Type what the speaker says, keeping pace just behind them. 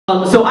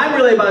So I'm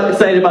really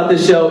excited about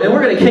this show, and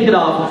we're going to kick it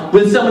off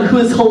with someone who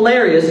is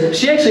hilarious.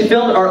 She actually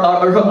filmed our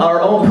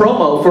own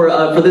promo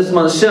for this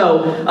month's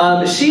show.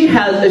 She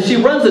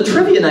runs a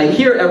trivia night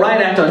here at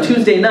Riot Act on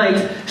Tuesday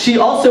nights. She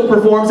also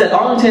performs at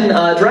Arlington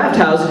Draft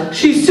House.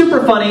 She's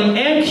super funny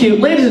and cute.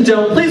 Ladies and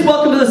gentlemen, please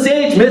welcome to the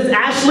stage Miss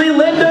Ashley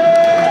Linder.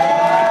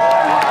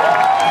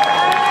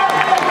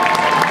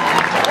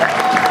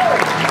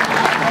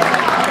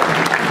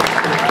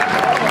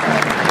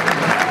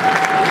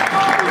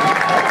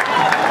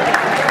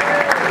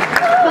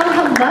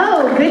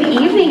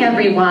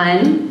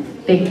 Everyone,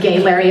 big gay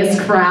hilarious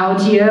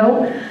crowd, you.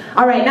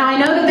 All right, now I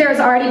know that there's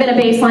already been a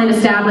baseline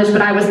established,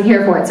 but I wasn't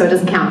here for it, so it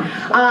doesn't count.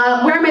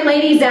 Where are my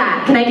ladies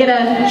at? Can I get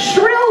a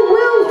shrill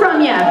woo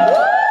from you?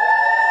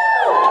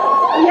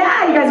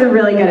 Yeah, you guys are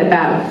really good at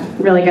that.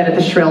 Really good at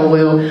the shrill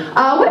woo.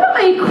 What about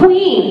my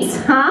queens,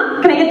 huh?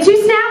 Can I get 2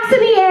 snaps in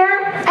the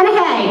air and a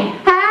hey?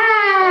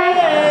 Hey!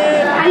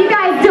 How you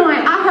guys doing?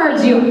 I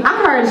heard you.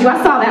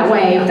 I saw that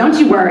wave. Don't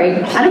you worry.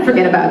 I didn't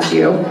forget about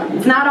you.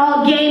 It's not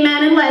all gay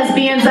men and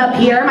lesbians up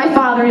here. My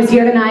father is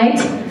here tonight.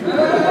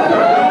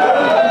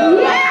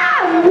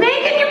 Yeah!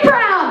 Making you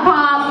proud,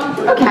 Pop.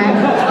 Okay.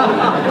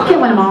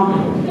 Can't win them all.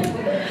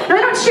 Now,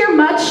 I don't share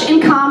much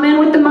in common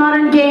with the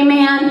modern gay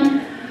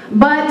man,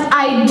 but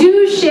I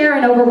do share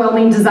an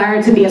overwhelming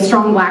desire to be a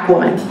strong black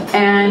woman.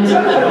 And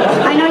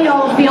I know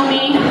y'all feel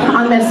me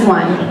on this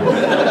one.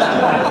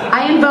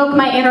 I invoke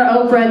my inner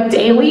Oprah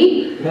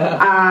daily.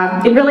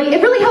 It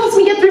really helps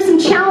me get through some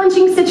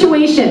challenging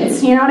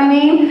situations, you know what I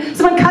mean?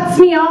 Someone cuts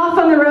me off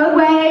on the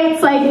roadway,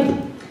 it's like,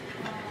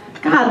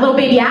 God, little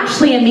baby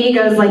Ashley and me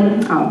goes like,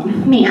 oh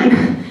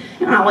man,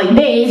 you're not like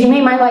days, you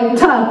made my life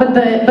tough, but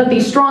the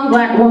strong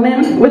black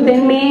woman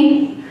within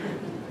me,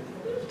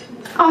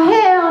 oh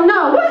hell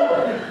no,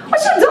 what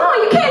you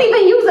doing? You can't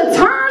even use a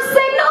turn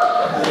signal?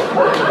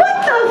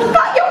 What the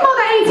fuck? Your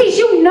mother ain't teach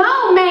you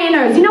no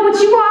manners. You know what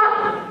you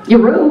are? You're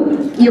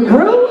rude. You're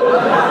rude?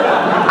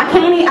 I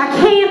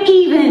can't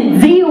even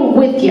deal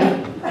with you.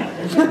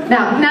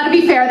 Now to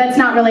be fair, that's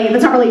not really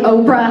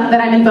Oprah that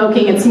I'm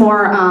invoking. It's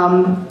more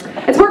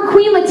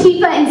Queen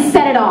Latifah and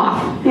Set It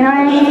Off. You know what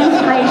I mean?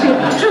 Like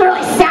she's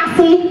really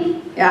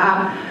sassy.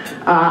 Yeah.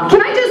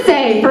 Can I just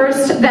say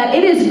first that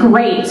it is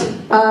great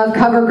of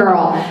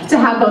CoverGirl to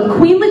have both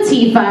Queen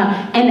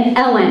Latifah and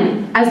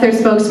Ellen as their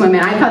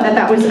spokeswomen. I thought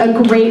that was a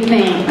great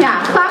thing.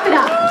 Yeah, clap it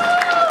up.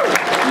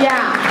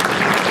 Yeah.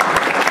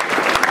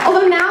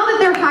 Although now that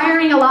they're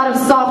hiring a lot of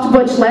soft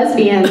butch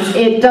lesbians,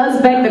 it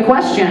does beg the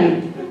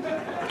question,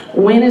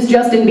 when is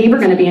Justin Bieber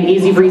going to be an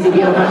easy breezy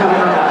beautiful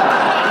CoverGirl?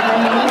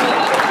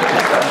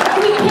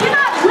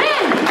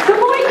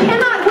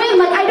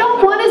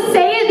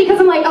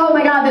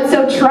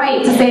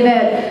 Trite to say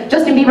that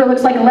Justin Bieber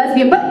looks like a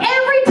lesbian, but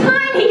every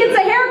time he gets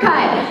a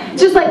haircut,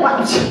 just like,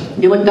 wow,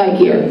 you look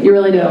dykier, you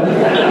really do.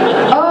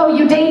 Oh,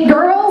 you date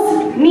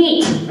girls?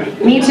 Neat.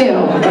 Me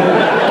too.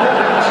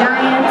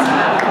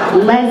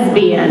 Giant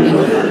lesbian.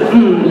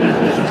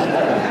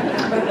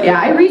 Yeah,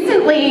 I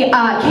recently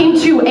came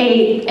to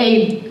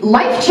a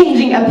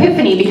life-changing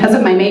epiphany because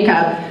of my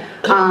makeup.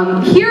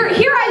 Here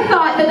I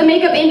thought that the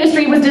makeup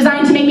industry was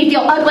designed to make me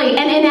feel ugly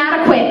and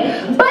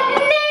inadequate, but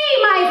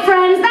my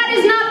friends, that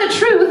is not the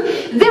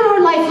truth. There are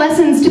life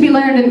lessons to be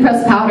learned in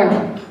pressed powder.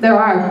 There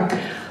are.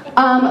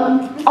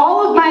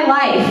 All of my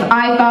life,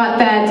 I thought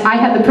that I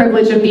had the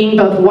privilege of being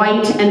both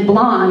white and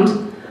blonde.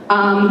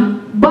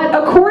 But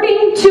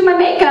according to my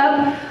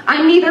makeup,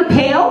 I'm neither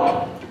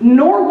pale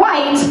nor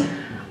white.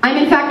 I'm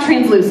in fact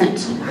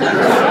translucent.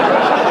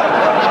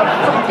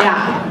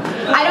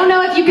 Yeah. I don't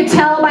know if you could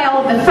tell by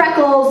all of the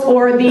freckles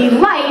or the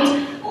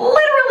light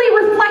literally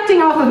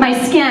reflecting off of my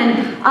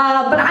skin,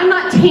 but I'm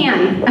not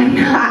tan. I'm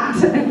not,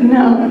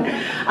 no.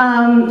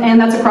 And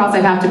that's a cross I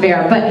have to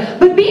bear.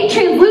 But being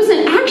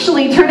translucent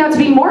actually turned out to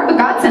be more of a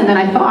godsend than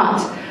I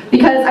thought.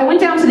 Because I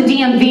went down to the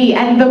DMV,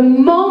 and the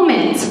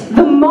moment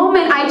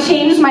I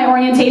changed my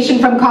orientation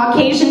from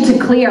Caucasian to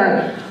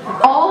clear,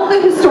 all the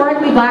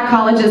historically black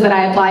colleges that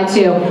I applied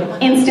to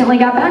instantly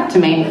got back to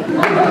me.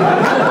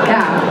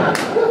 Yeah,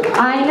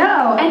 I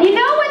know. And you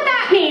know what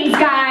that means,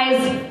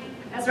 guys?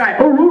 That's right.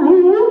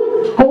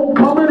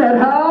 Homecoming at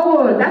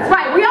Howard. That's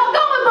right. We all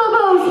going,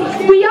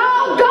 boo-boos. We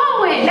all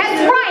going.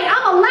 That's right.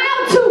 I'm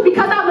allowed to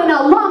because I'm an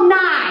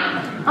alumni.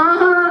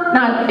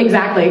 Not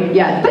exactly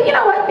yet. But you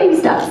know what? Baby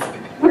steps.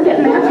 We're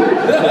getting there.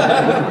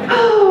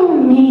 Oh,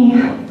 me.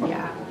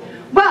 Yeah.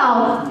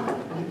 Well,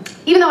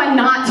 even though I'm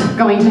not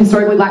going to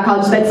historically black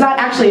colleges, that's not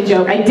actually a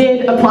joke. I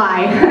did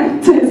apply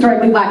to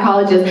historically black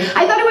colleges.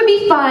 I thought it would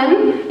be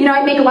fun. You know,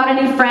 I'd make a lot of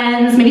new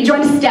friends, maybe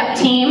join a step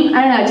team.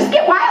 I don't know, just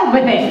get wild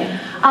with it.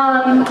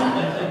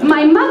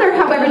 My mother,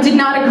 however, did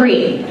not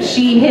agree.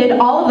 She hid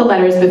all of the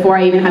letters before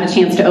I even had a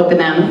chance to open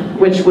them,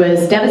 which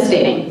was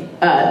devastating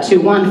to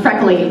one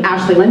freckly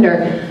Ashley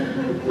Linder.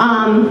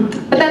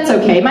 But that's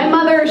okay. My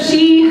mother,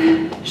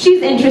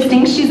 she's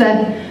interesting. She's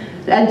a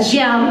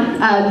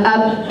gem,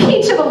 a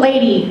peach of a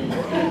lady.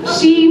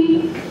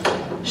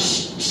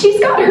 She's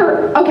got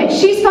her, okay,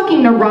 she's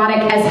fucking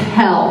neurotic as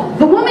hell.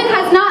 The woman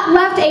has not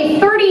left a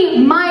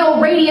 30-mile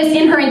radius prettiest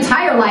in her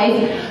entire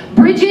life.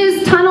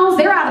 Bridges, tunnels,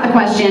 they're out of the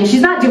question.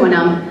 She's not doing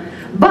them.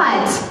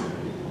 But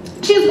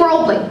she's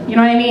worldly, you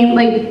know what I mean?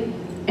 Like,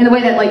 in the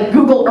way that like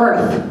Google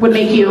Earth would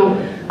make you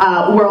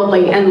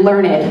worldly and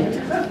learned.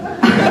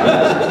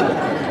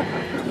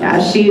 Yeah,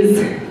 she's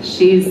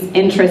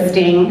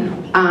interesting.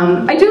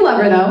 I do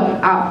love her though.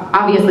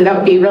 Obviously that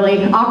would be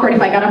really awkward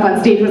if I got up on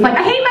stage and was like,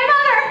 I hate my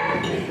mother!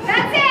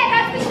 That's it,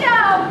 that's the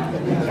show!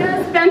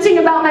 Just venting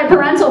about my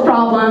parental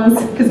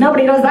problems, because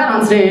nobody does that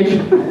on stage.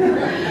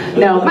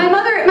 No, my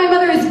mother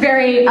is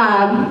very,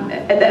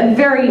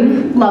 very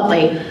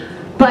lovely.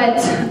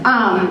 But,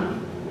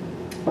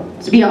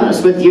 to be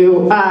honest with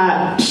you,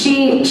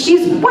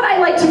 she's what I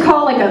like to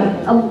call like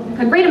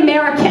a great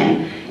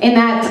American, in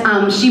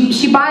that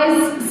she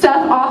buys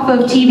stuff off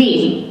of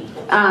TV.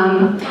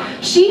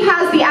 She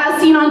has the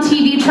as seen on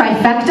TV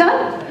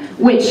trifecta,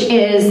 which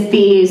is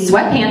the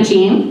sweatpant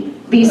jean,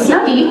 the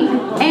Snuggie,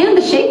 and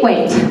the shake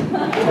weight.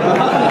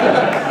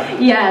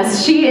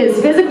 Yes, she is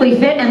physically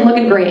fit and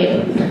looking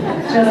great.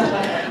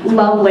 Just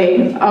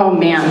lovely. Oh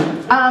man.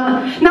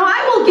 Now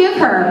I will give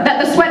her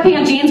that the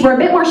sweatpant jeans were a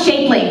bit more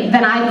shapely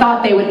than I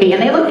thought they would be,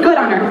 and they looked good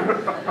on her.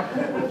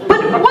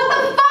 But what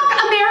the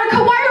fuck,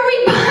 America? Why are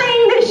we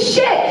buying this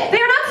shit?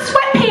 They're not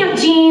sweatpant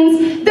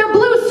jeans, they're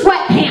blue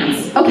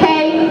sweatpants,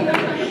 okay?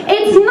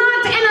 It's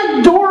not an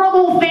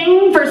adorable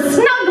thing for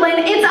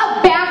snuggling, it's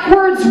a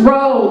backwards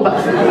robe.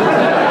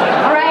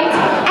 Alright?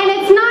 And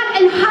it's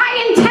not a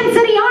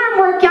high-intensity arm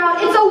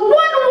workout, it's a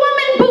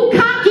one-woman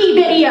bukkake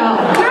video. You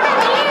know what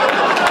I mean?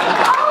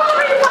 All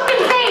over your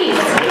fucking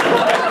face.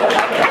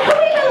 And who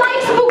even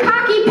likes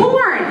bukkake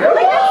porn?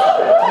 Like,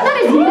 that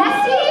is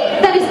messy,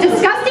 that is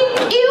disgusting.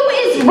 Ew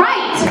is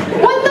right.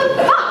 What the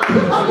fuck?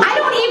 I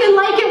don't even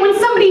like it when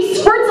somebody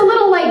squirts a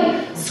little,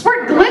 like,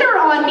 squirt glitter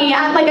on me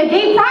at, like, a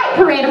gay pride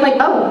parade. I'm like,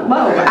 oh,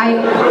 whoa,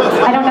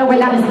 I don't know where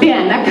that has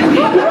been. That could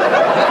be, I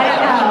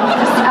don't know.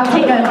 I'll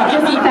take a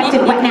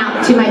disinfectant wet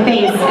nap to my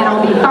face and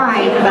I'll be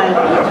fine, but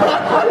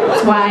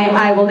that's why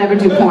I will never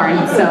do porn.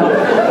 So,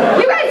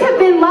 you guys have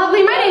been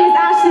lovely. My name is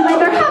Ashley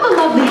Linder. Have a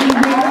lovely evening.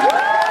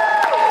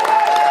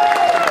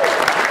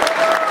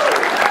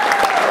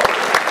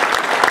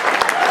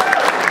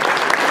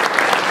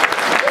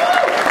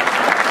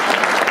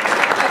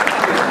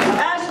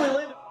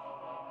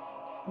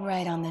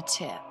 Right on the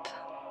tip.